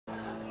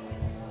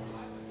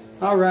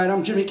All right,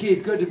 I'm Jimmy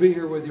Keith. Good to be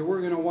here with you. We're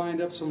going to wind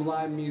up some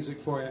live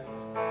music for you.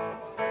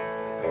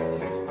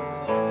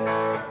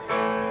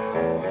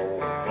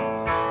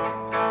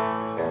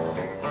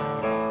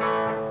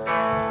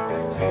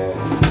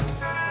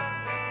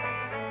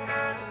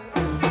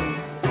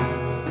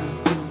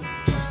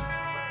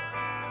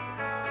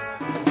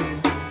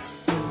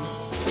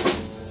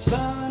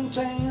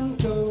 Suntan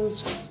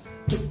toast,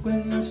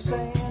 tickling the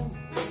sand,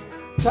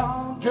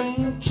 tall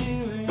drink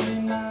chilling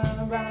in my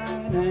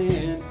right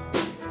hand,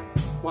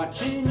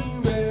 watching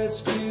you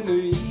rest in the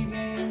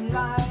evening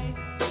light,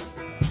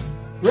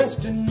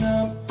 resting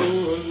up for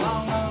a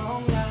long,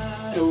 long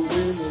night. Oh,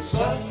 when the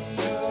sun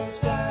goes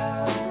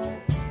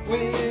down,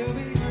 we'll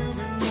be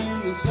grooving.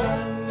 When the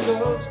sun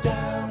goes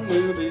down,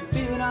 we'll be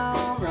feeling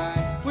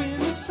alright. When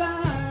the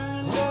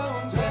sun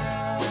goes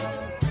down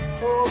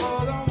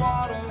over the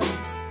water,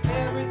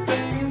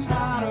 everything is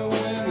hotter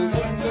when the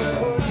sun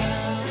goes down.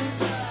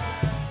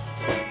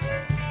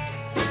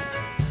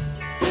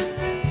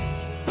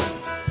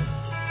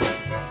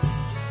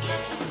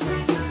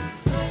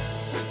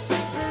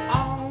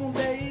 All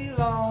day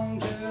long,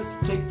 just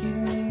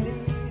taking it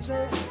easy,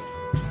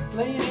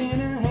 laying in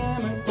a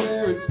hammock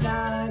where it's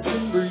nice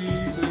and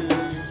breezy,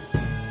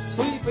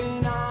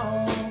 sleeping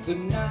off the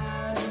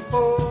night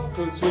before,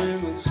 'cause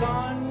when the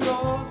sun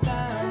goes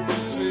down,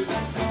 we'll be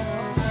back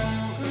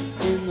around.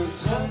 When the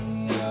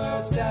sun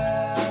goes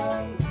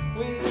down,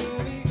 we'll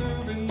be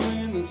grooving.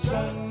 When the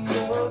sun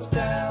goes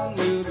down,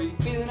 we'll be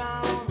feeling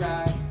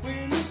alright.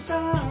 When the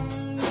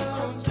sun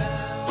goes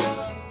down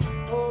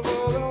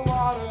over the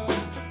water,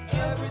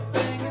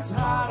 everything is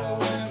hotter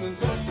when the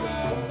sun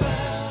goes down.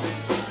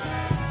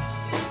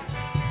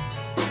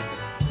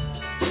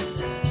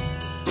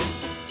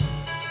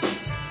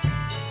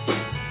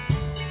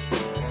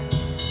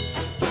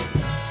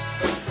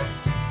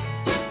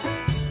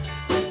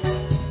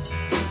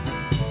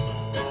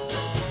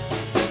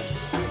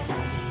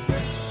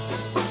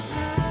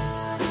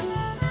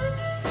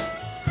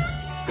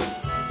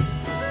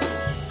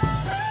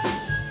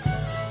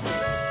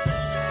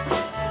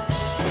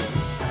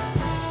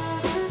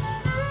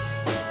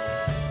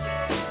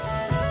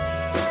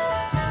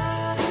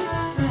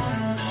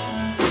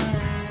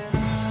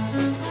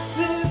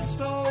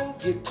 This old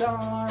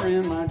guitar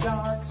and my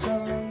dark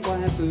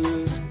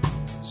sunglasses,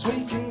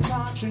 sweet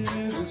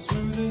concoctions as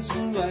smooth as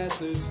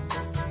molasses.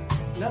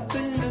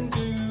 Nothing to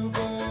do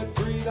but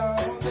breathe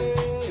all day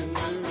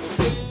until the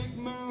big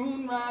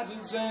moon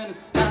rises and it's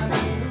time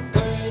to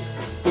play.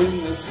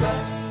 When the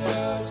sun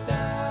goes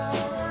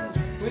down,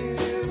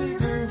 we'll be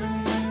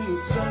grooving. When the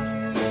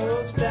sun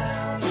goes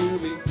down, we'll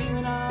be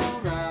feeling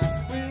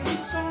alright. When the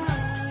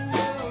sun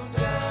goes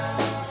down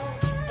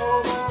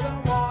over the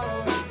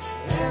water,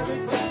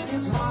 everything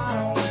is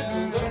hotter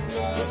when the sun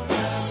goes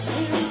down.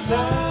 When the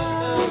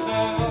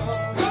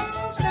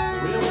sun goes down,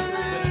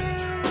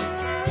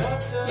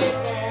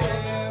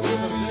 yeah,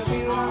 we'll be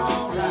feeling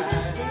alright.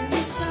 When the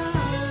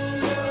sun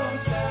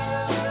goes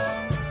down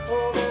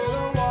over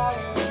the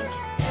water,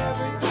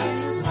 everything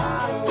is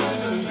hotter when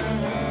the sun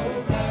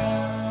goes down.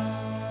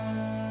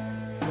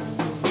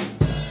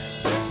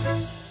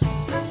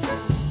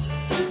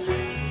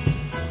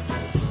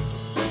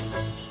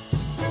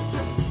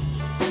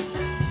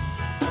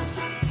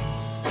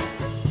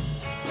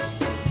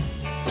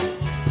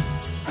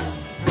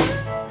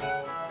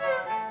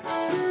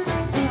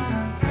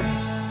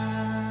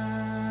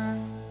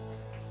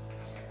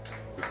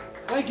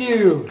 Thank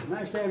you.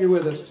 Nice to have you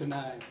with us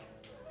tonight.